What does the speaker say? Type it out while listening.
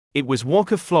It was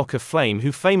Waka Flocka Flame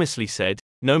who famously said,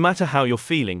 "No matter how you're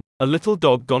feeling, a little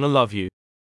dog gonna love you."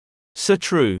 So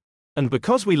true. And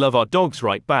because we love our dogs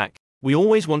right back, we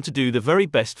always want to do the very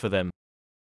best for them.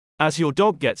 As your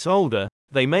dog gets older,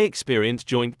 they may experience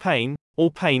joint pain,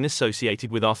 or pain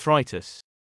associated with arthritis.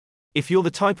 If you're the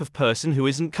type of person who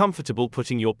isn't comfortable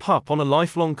putting your pup on a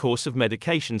lifelong course of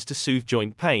medications to soothe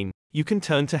joint pain, you can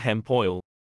turn to hemp oil.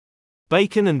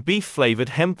 Bacon and beef-flavored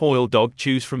hemp oil dog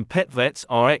chews from PetVets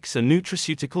RX are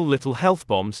nutraceutical little health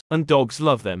bombs, and dogs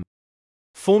love them.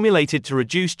 Formulated to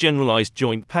reduce generalized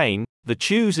joint pain, the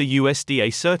chews are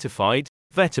USDA certified,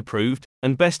 vet approved,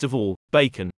 and best of all,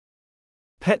 bacon.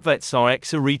 PetVets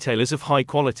RX are retailers of high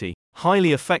quality,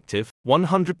 highly effective,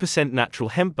 100% natural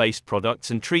hemp-based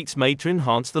products and treats made to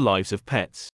enhance the lives of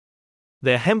pets.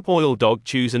 Their hemp oil dog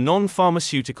chews are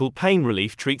non-pharmaceutical pain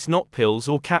relief treats, not pills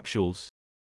or capsules.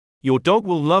 Your dog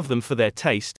will love them for their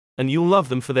taste, and you'll love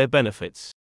them for their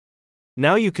benefits.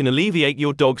 Now you can alleviate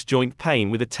your dog's joint pain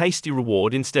with a tasty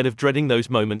reward instead of dreading those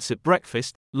moments at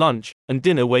breakfast, lunch, and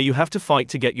dinner where you have to fight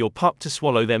to get your pup to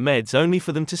swallow their meds only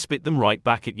for them to spit them right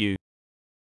back at you.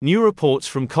 New reports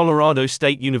from Colorado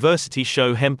State University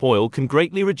show hemp oil can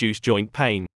greatly reduce joint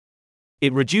pain.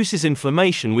 It reduces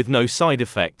inflammation with no side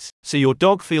effects, so your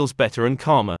dog feels better and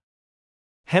calmer.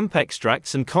 Hemp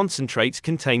extracts and concentrates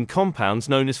contain compounds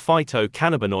known as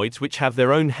phytocannabinoids which have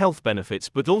their own health benefits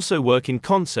but also work in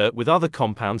concert with other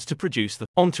compounds to produce the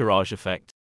entourage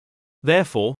effect.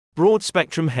 Therefore,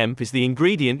 broad-spectrum hemp is the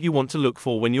ingredient you want to look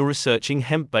for when you're researching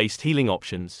hemp-based healing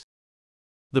options.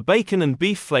 The bacon and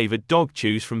beef-flavored dog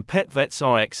chews from PetVets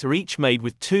RX are each made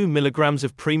with 2 mg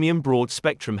of premium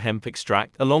broad-spectrum hemp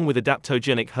extract along with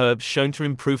adaptogenic herbs shown to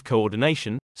improve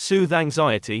coordination, soothe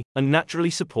anxiety, and naturally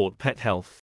support pet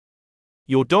health.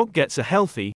 Your dog gets a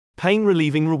healthy,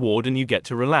 pain-relieving reward and you get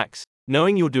to relax,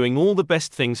 knowing you're doing all the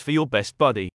best things for your best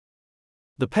buddy.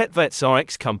 The PetVets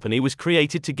RX company was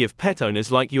created to give pet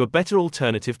owners like you a better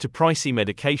alternative to pricey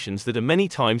medications that are many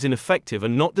times ineffective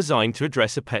and not designed to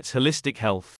address a pet's holistic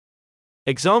health.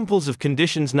 Examples of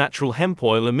conditions natural hemp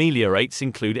oil ameliorates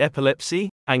include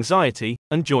epilepsy, anxiety,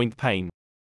 and joint pain.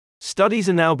 Studies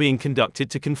are now being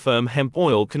conducted to confirm hemp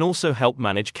oil can also help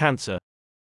manage cancer.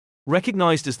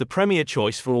 Recognized as the premier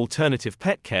choice for alternative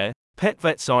pet care,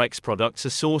 PetVets RX products are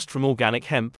sourced from organic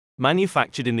hemp,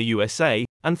 manufactured in the USA,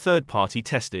 and third-party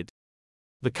tested.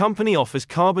 The company offers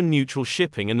carbon-neutral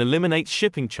shipping and eliminates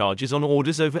shipping charges on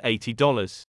orders over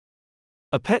 $80.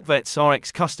 A PetVets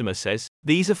RX customer says,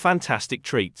 "These are fantastic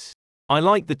treats. I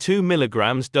like the 2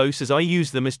 mg dose as I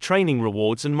use them as training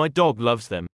rewards and my dog loves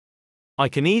them. I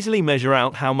can easily measure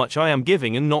out how much I am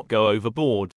giving and not go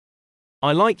overboard.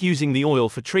 I like using the oil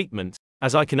for treatment,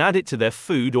 as I can add it to their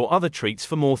food or other treats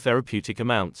for more therapeutic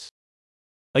amounts."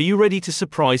 Are you ready to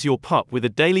surprise your pup with a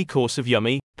daily course of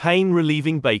yummy,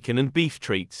 pain-relieving bacon and beef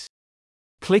treats?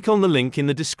 Click on the link in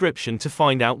the description to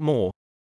find out more.